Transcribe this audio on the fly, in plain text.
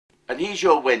And here's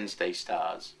your Wednesday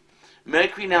stars.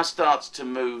 Mercury now starts to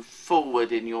move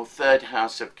forward in your third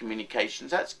house of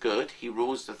communications. That's good. He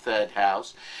rules the third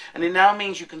house. And it now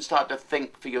means you can start to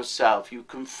think for yourself. You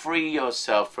can free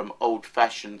yourself from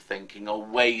old-fashioned thinking or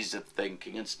ways of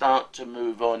thinking and start to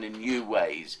move on in new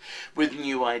ways with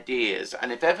new ideas.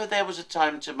 And if ever there was a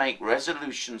time to make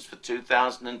resolutions for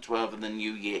 2012 and the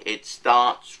new year, it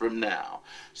starts from now.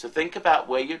 So think about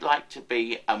where you'd like to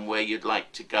be and where you'd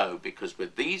like to go, because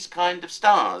with these kind of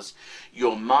stars,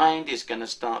 your mind is going to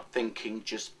start thinking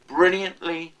just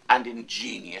brilliantly and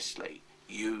ingeniously.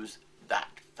 Use that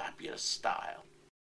fabulous style.